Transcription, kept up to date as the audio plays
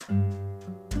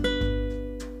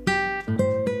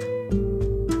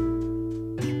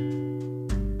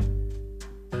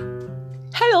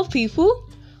Hello people,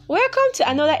 welcome to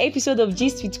another episode of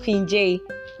Gist with Queen J.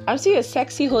 I'm still your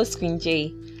sexy host Queen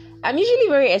J. I'm usually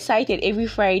very excited every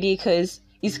Friday because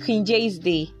it's Queen J's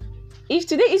day. If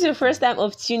today is your first time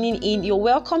of tuning in, you're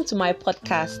welcome to my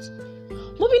podcast.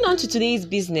 Moving on to today's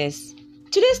business.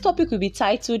 Today's topic will be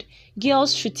titled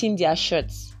Girls Shooting Their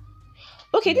Shots.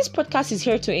 Okay, this podcast is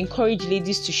here to encourage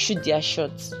ladies to shoot their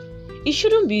shots. It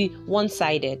shouldn't be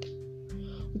one-sided.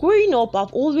 Growing up,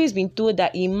 I've always been told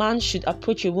that a man should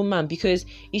approach a woman because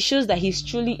it shows that he's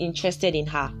truly interested in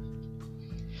her.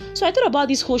 So I thought about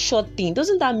this whole shot thing.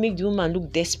 Doesn't that make the woman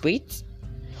look desperate?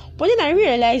 But then I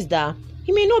realized that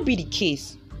it may not be the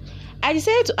case. I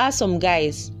decided to ask some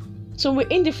guys. Some were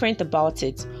indifferent about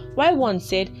it. While one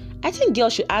said, I think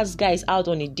girls should ask guys out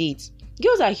on a date.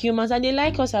 Girls are humans and they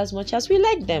like us as much as we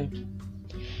like them.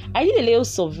 I did a little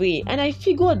survey and I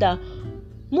figured that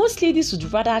most ladies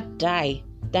would rather die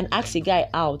than ask a guy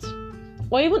out,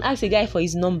 or even ask a guy for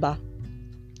his number.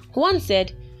 One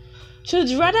said, should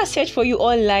rather search for you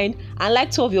online and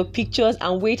like 2 of your pictures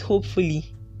and wait hopefully.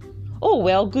 Oh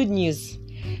well, good news.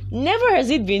 Never has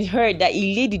it been heard that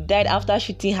a lady died after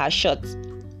shooting her shot.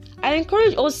 I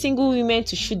encourage all single women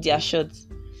to shoot their shots.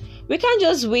 We can't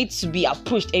just wait to be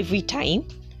approached every time.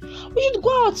 We should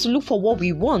go out to look for what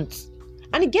we want.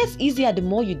 And it gets easier the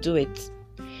more you do it.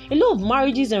 A lot of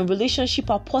marriages and relationships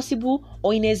are possible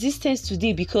or in existence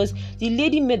today because the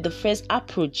lady made the first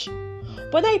approach.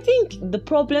 But I think the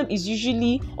problem is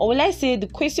usually, or will I say the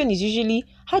question is usually,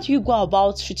 how do you go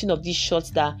about shooting of these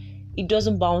shots that it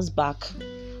doesn't bounce back?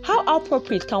 How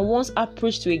appropriate can one's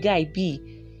approach to a guy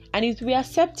be and it will be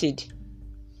accepted?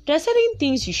 There are certain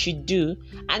things you should do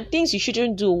and things you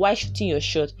shouldn't do while shooting your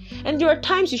shot, and there are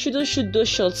times you shouldn't shoot those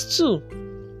shots too.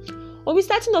 We'll be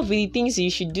starting off with the things you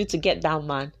should do to get that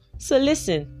man. So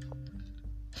listen.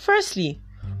 Firstly,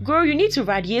 girl, you need to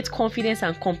radiate confidence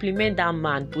and compliment that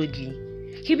man boldly.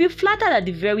 He'll be flattered at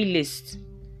the very least.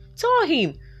 Tell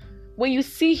him, when you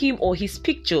see him or his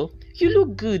picture, you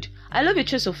look good. I love your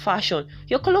choice of fashion.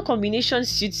 Your color combination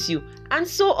suits you. And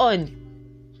so on.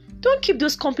 Don't keep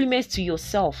those compliments to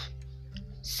yourself.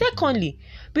 Secondly,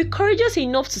 be courageous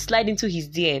enough to slide into his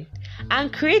DM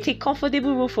and create a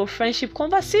comfortable room for friendship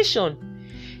conversation.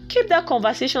 Keep that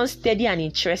conversation steady and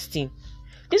interesting.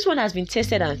 This one has been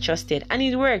tested and trusted and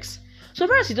it works. So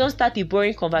far as you don't start a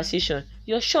boring conversation,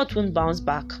 your shot won't bounce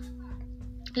back.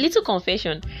 Little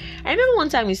confession. I remember one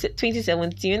time in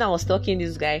 2017 when I was stalking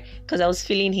this guy because I was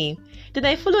feeling him. Then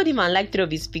I followed him and liked 3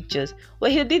 of his pictures.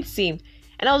 Well, he did same.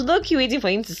 And I was low-key waiting for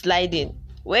him to slide in.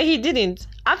 Well, he didn't.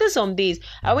 After some days,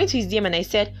 I went to his DM and I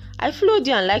said, I followed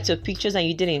you and liked your pictures and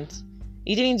you didn't.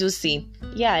 You didn't do same.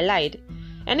 Yeah, I lied.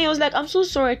 And he was like, I'm so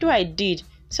sorry, I thought I did.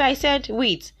 So I said,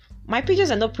 wait, my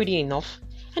pictures are not pretty enough.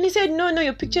 And he said, no,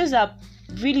 your pictures are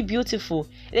really beautiful.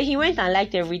 And then he went and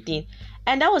liked everything.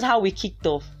 And that was how we kicked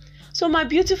off. So my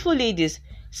beautiful ladies,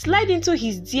 slide into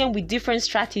his DM with different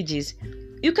strategies.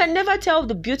 You can never tell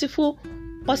the beautiful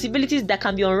possibilities that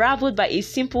can be unraveled by a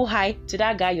simple hi to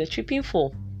that guy you're tripping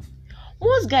for.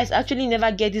 Most guys actually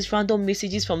never get these random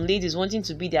messages from ladies wanting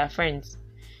to be their friends.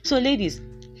 So ladies,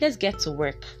 let's get to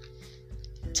work.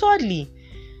 Thirdly,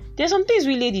 there are some things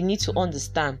we ladies need to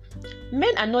understand.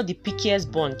 Men are not the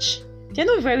pickiest bunch. They're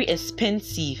not very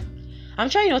expensive. I'm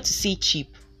trying not to say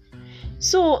cheap.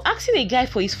 So asking a guy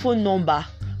for his phone number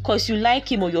because you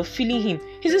like him or you're feeling him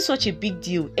isn't such a big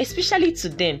deal, especially to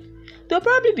them. They'll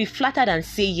probably be flattered and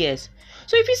say yes.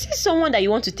 So if you see someone that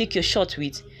you want to take your shot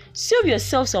with, save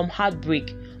yourself some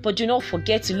heartbreak, but do not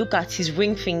forget to look at his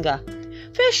ring finger.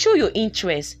 First show your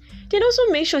interest, then also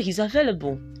make sure he's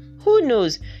available. Who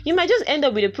knows, you might just end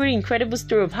up with a pretty incredible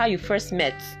story of how you first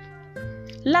met.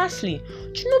 Lastly,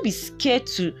 do not be scared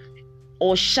to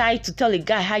or shy to tell a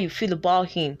guy how you feel about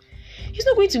him. He's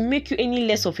not going to make you any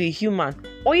less of a human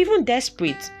or even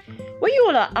desperate. When you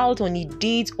all are out on a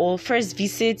date or first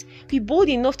visit, be bold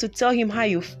enough to tell him how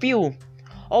you feel.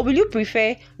 Or will you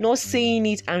prefer not saying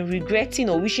it and regretting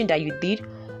or wishing that you did,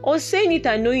 or saying it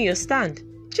and knowing your stand?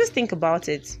 Just think about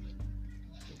it.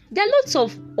 There are lots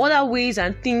of other ways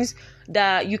and things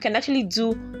that you can actually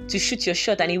do to shoot your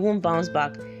shot and it won't bounce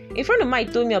back. A friend of mine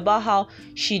told me about how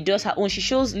she does her own. She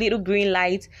shows little green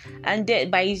lights and then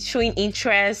by showing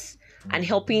interest and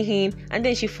helping him, and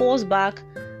then she falls back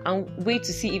and wait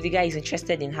to see if the guy is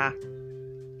interested in her.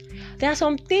 There are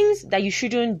some things that you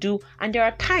shouldn't do, and there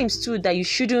are times too that you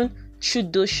shouldn't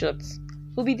shoot those shots.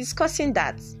 We'll be discussing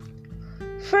that.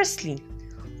 Firstly,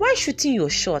 why shooting your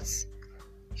shots?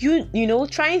 You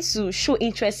trying to show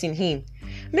interest in him.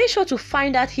 Make sure to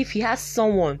find out if he has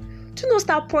someone. Do not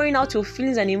start pouring out your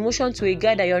feelings and emotion to a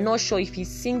guy that you're not sure if he's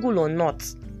single or not.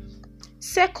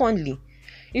 Secondly,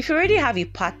 If you already have a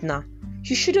partner,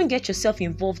 you shouldn't get yourself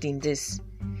involved in this.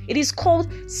 It is called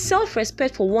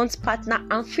self-respect for one's partner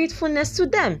and faithfulness to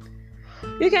them.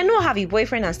 You cannot have a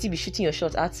boyfriend and still be shooting your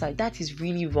shot outside. That is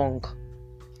really wrong.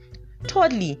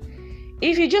 Thirdly,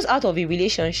 if you're just out of a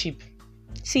relationship,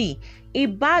 see, a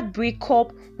bad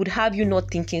breakup would have you not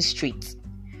thinking straight.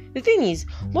 The thing is,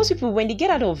 most people, when they get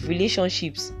out of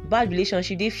relationships, bad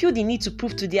relationship, they feel the need to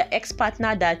prove to their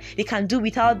ex-partner that they can do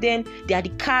without them, they are the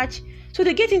catch. So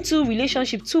they get into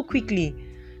relationship too quickly.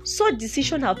 Such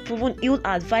decisions have proven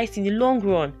ill-advised in the long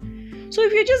run. So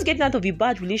if you're just getting out of a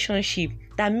bad relationship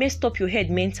that messed up your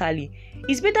head mentally,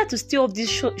 it's better to stay off this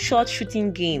short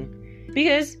shooting game.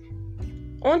 Because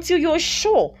until you're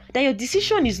sure that your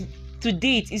decision to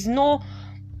date is not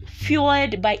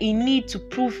fueled by a need to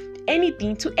prove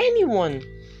anything to anyone.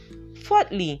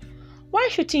 Fourthly, while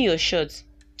shooting your shots,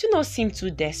 do not seem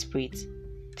too desperate.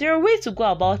 There are ways to go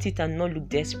about it and not look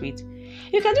desperate.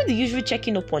 You can do the usual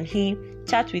checking up on him,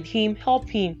 chat with him, help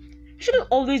him. You shouldn't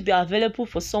always be available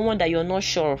for someone that you're not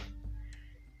sure of.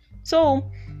 So,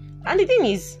 and the thing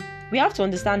is, we have to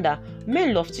understand that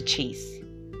men love to chase.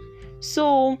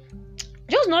 So,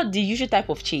 just not the usual type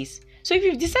of chase. So if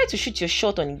you decide to shoot your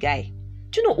shot on a guy,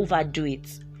 do not overdo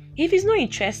it. If he's not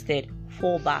interested,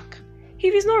 fall back.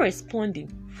 If he's not responding,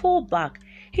 fall back.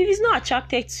 If he's not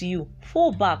attracted to you,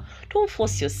 fall back. Don't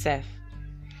force yourself.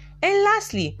 And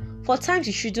lastly, for times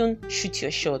you shouldn't shoot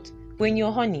your shot, when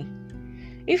you're horny.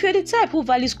 If you're the type who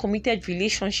values committed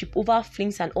relationship over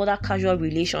flings and other casual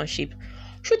relationship,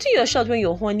 shooting your shot when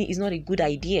you're horny is not a good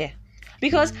idea.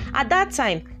 Because at that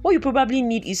time, what you probably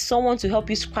need is someone to help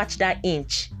you scratch that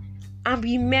inch. And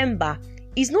remember,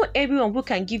 it's not everyone who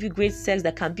can give you great sex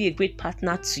that can be a great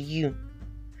partner to you.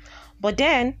 But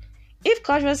then, if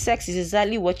casual sex is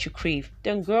exactly what you crave,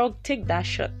 then girl, take that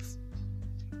shot.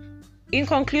 In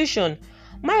conclusion,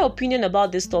 my opinion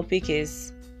about this topic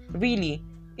is, really,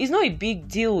 it's not a big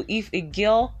deal if a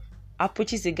girl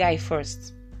approaches a guy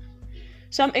first.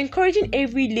 So I'm encouraging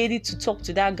every lady to talk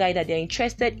to that guy that they're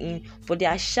interested in, but they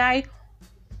are shy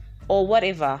or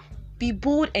whatever. Be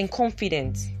bold and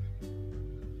confident.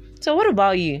 So what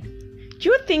about you? Do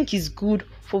you think it's good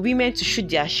for women to shoot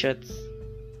their shots?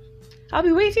 I'll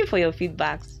be waiting for your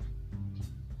feedbacks.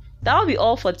 That'll be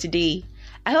all for today.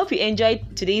 I hope you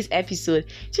enjoyed today's episode.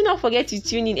 Do not forget to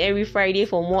tune in every Friday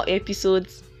for more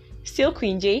episodes. Still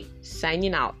Queen J,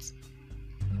 signing out.